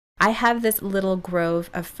I have this little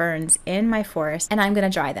grove of ferns in my forest and I'm going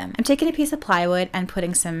to dry them. I'm taking a piece of plywood and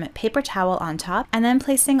putting some paper towel on top and then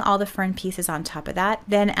placing all the fern pieces on top of that.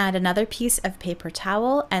 Then add another piece of paper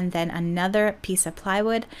towel and then another piece of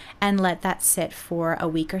plywood and let that sit for a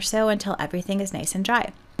week or so until everything is nice and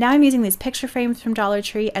dry. Now I'm using these picture frames from Dollar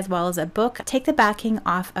Tree as well as a book. Take the backing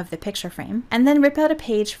off of the picture frame and then rip out a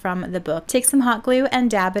page from the book. Take some hot glue and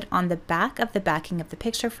dab it on the back of the backing of the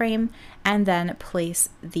picture frame and then place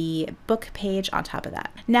the book page on top of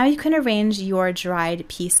that. Now you can arrange your dried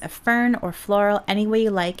piece of fern or floral any way you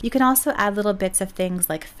like. You can also add little bits of things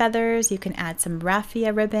like feathers, you can add some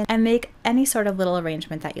raffia ribbon and make any sort of little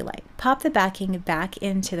arrangement that you like. Pop the backing back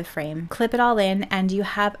into the frame, clip it all in, and you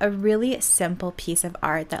have a really simple piece of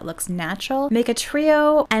art that looks natural. Make a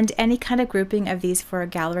trio and any kind of grouping of these for a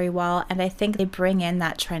gallery wall, and I think they bring in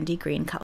that trendy green color.